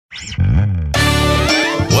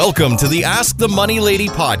Welcome to the Ask the Money Lady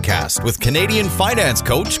podcast with Canadian finance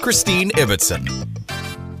coach Christine Ibbotson.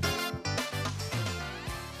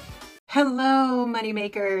 Hello,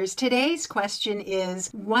 moneymakers. Today's question is,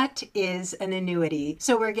 what is an annuity?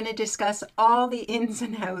 So we're going to discuss all the ins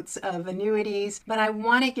and outs of annuities, but I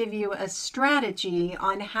want to give you a strategy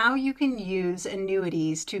on how you can use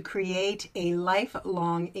annuities to create a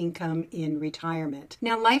lifelong income in retirement.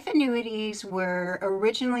 Now, life annuities were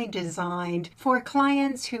originally designed for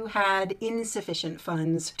clients who had insufficient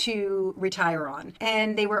funds to retire on,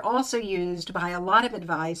 and they were also used by a lot of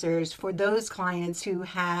advisors for those clients who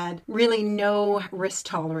had really no risk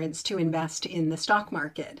tolerance to invest in the stock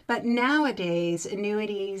market. But nowadays,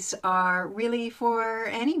 annuities are really for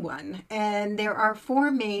anyone. And there are four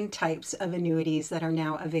main types of annuities that are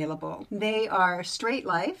now available. They are straight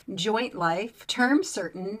life, joint life, term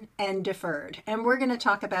certain, and deferred. And we're going to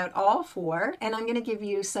talk about all four, and I'm going to give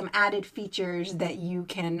you some added features that you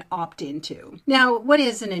can opt into. Now, what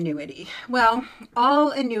is an annuity? Well, all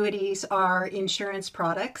annuities are insurance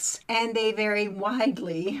products, and they vary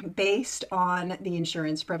widely based on the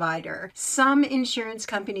insurance provider. Some insurance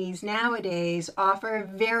companies nowadays offer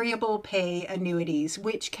variable pay annuities,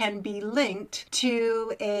 which can be linked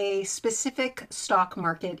to a specific stock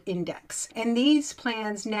market index. And these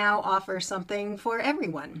plans now offer something for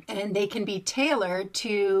everyone, and they can be tailored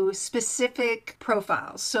to specific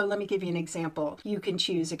profiles. So let me give you an example. You can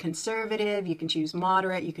choose a conservative, you can choose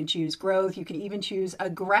moderate, you can choose growth, you can even choose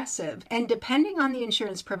aggressive. And depending on the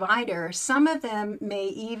insurance provider, some of them may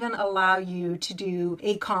even allow you to do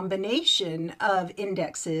a combination of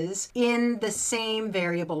indexes in the same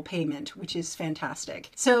variable payment, which is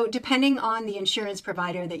fantastic. So depending on the insurance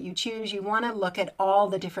provider that you choose, you want to look at all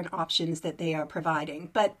the different options that they are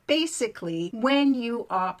providing. But basically, when you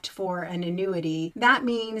opt for an annuity, that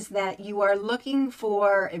means that you are looking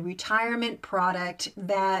for a retirement product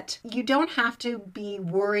that you don't have to be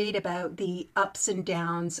worried about the ups and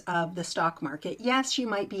downs of the stock market. Yes, you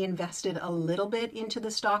might be invested a little bit into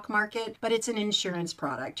the stock market, but it's an insurance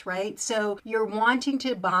product, right? So you're wanting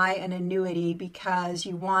to buy an annuity because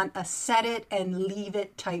you want a set it and leave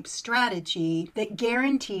it type strategy that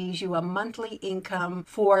guarantees you a monthly income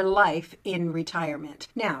for life in retirement.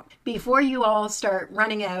 Now, before you all start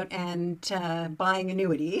running out and buying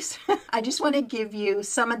annuities, I just want to give you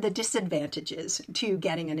some of the disadvantages to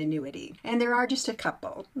getting an annuity. And there are just a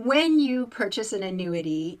couple. When you purchase an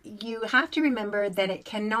annuity, you have to remember that it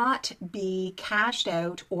cannot be cashed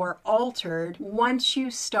out or altered once you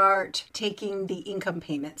start taking the income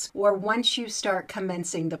payments or once you start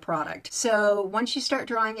commencing the product. So once you start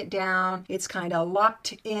drawing it down, it's kind of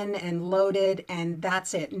locked in and loaded, and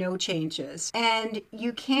that's it, no changes. And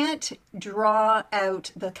you can't draw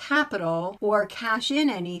out the capital or cash in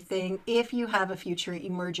anything if you have a future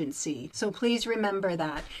emergency. So please remember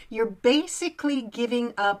that. You're basically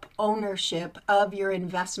giving up ownership of your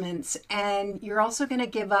investments, and you're also going to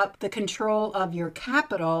give up the control of your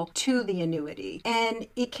capital to the annuity. And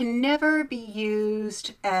it can never be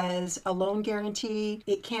used as a loan guarantee.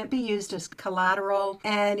 It can't be used as collateral,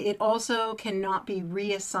 and it also cannot be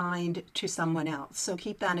reassigned to someone else. So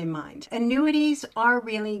keep that in mind. Annuities are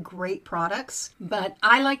really great products, but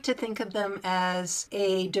I like to think of them as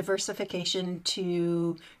a diversification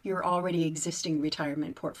to your already existing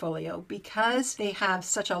retirement portfolio. Because they have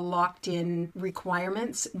such a locked-in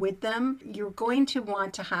requirements with them, you're going to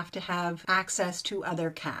want to have access to other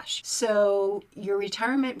cash. So your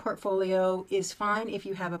retirement portfolio is fine if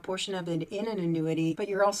you have a portion of it in an annuity, but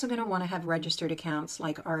you're also going to want to have registered accounts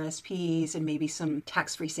like RSPs and maybe some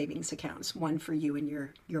tax-free savings accounts, one for you and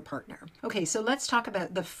your partner. Okay, so let's talk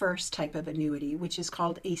about the first type of annuity, which is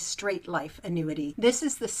called a straight life annuity. This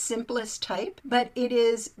is the simplest type, but it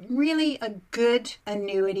is really a good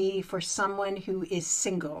annuity for someone who is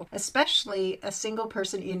single, especially a single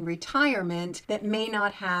person in retirement that may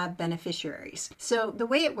not have beneficiaries. So the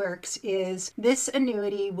way it works is this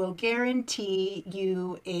annuity will guarantee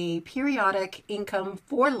you a periodic income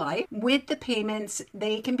for life. With the payments,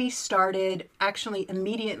 they can be started actually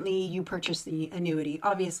immediately you purchase the annuity,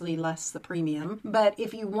 obviously less the premium, but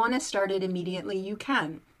if you want to start it immediately, you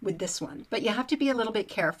can with this one. But you have to be a little bit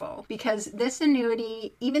careful because this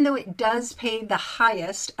annuity, even though it does pay the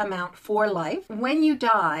highest amount for life, when you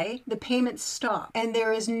die, the payments stop and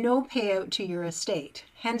there is no payout to your estate.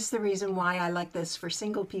 Hence the reason why I like this for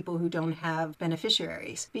single people who don't have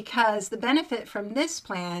beneficiaries. Because the benefit from this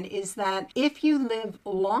plan is that if you live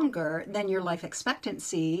longer than your life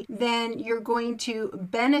expectancy, then you're going to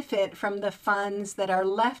benefit from the funds that are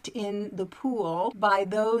left in the pool by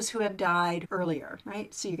those who have died earlier,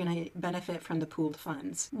 right? So you're going to benefit from the pooled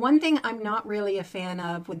funds. One thing I'm not really a fan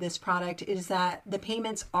of with this product is that the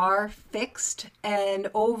payments are fixed, and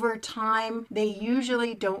over time they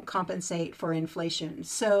usually don't compensate for inflation.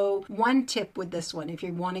 So one tip with this one, if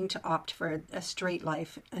you're wanting to opt for a straight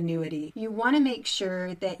life annuity, you want to make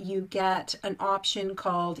sure that you get an option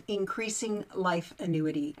called increasing life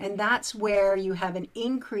annuity, and that's where you have an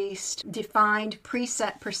increased defined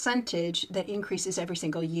preset percentage that increases every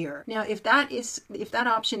single year. Now if that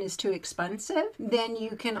option is too expensive, then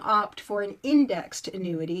you can opt for an indexed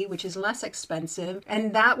annuity, which is less expensive,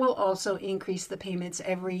 and that will also increase the payments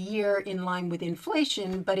every year in line with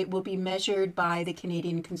inflation, but it will be measured by the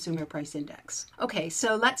Canadian Consumer Price Index. Okay,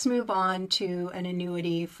 so let's move on to an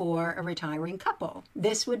annuity for a retiring couple.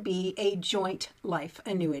 This would be a joint life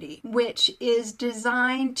annuity, which is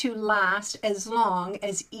designed to last as long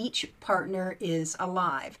as each partner is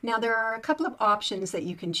alive. Now there are a couple of options that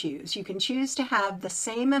you can choose. You can choose to have the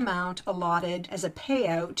same amount allotted as a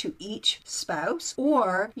payout to each spouse,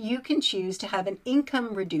 or you can choose to have an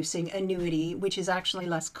income reducing annuity, which is actually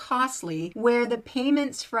less costly, where the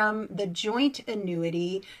payments from the joint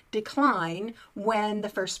annuity decline when the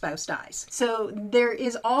first spouse dies. So there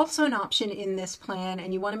is also an option in this plan,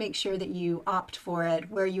 and you want to make sure that you opt for it,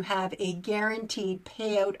 where you have a guaranteed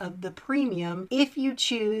payout of the premium if you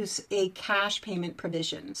choose a cash payment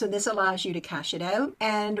provision. So this allows you to cash it out,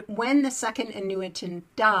 and when the second annuitant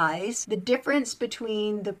dies, the difference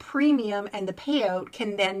between the premium and the payout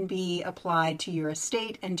can then be applied to your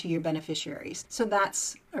estate and to your beneficiaries. So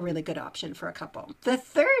that's a really good option for a couple. The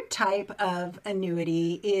third type of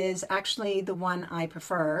annuity is actually the one I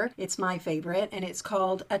prefer. It's my favorite, and it's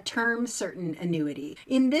called a term certain annuity.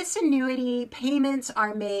 In this annuity, payments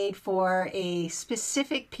are made for a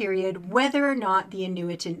specific period, whether or not the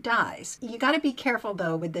annuitant dies. You got to be careful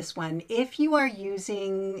though with this one. If you are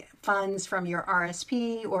using funds from your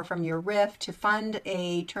RSP or from your RIF to fund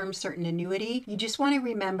a term certain annuity, you just want to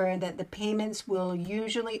remember that the payments will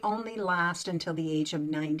usually only last until the age of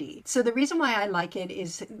 90. So the reason why I like it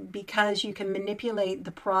is because you can manipulate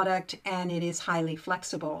the product and it is highly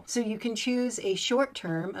flexible. So you can choose a short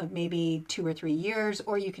term of maybe 2 or 3 years,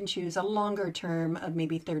 or you can choose a longer term of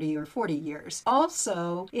maybe 30 or 40 years.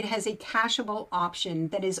 Also, it has a cashable option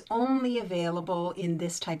that is only available in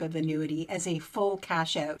this type of annuity as a full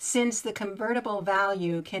cash out, since the convertible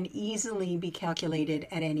value can easily be calculated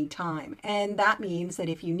at any time. And that means that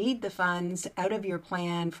if you need the funds out of your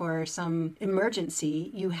plan for some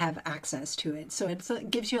emergency, you have access to it. So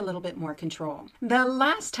it gives you a little bit more control. The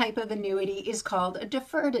last type of annuity is called a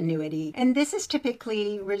deferred annuity. And this is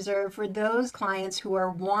typically reserved for those clients who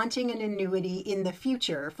are wanting an annuity in the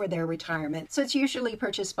future for their retirement. So it's usually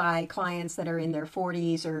purchased by clients that are in their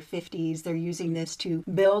 40s or 50s. They're using this to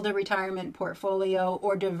build a retirement portfolio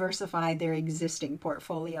or diversify their existing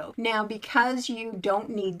portfolio. Now, because you don't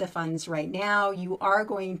need the funds right now, you are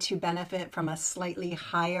going to benefit from a slightly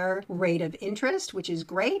higher rate of interest, which is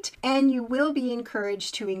great. And you will be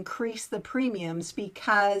encouraged to increase the premiums,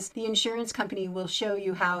 because the insurance company will show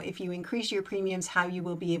you how, if you increase your premiums, how you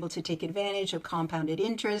will be able to take advantage of compounded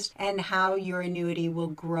interest and how your annuity will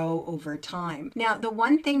grow over time. Now, the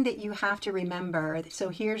one thing that you have to remember, so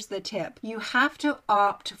here's the tip, you have to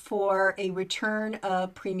opt for a return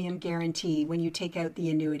of premium guarantee when you take out the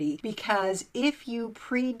annuity, because if you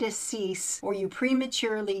predecease or you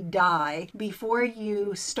prematurely die before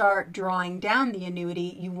you start drawing down the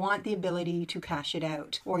annuity, you want the ability to cash it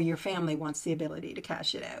out, or your family wants the ability to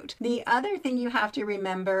cash it out. The other thing you have to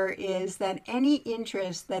remember is that any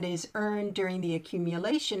interest that is earned during the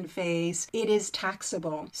accumulation phase, it is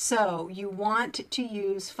taxable. So you want to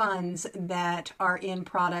use funds that are in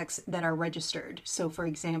products that are registered. So for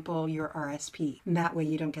example, your RSP. That way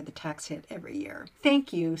you don't get the tax hit every year.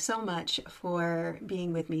 Thank you so much for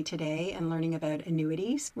being with me today and learning about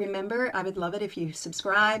annuities. Remember, I would love it if you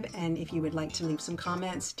subscribe, and if you would like to leave some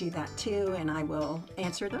comments, do that too, and I will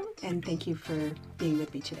answer them. And thank you for being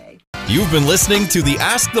with me today. You've been listening to the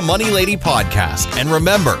Ask the Money Lady podcast. And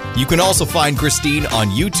remember, you can also find Christine on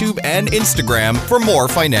YouTube and Instagram for more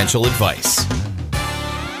financial advice.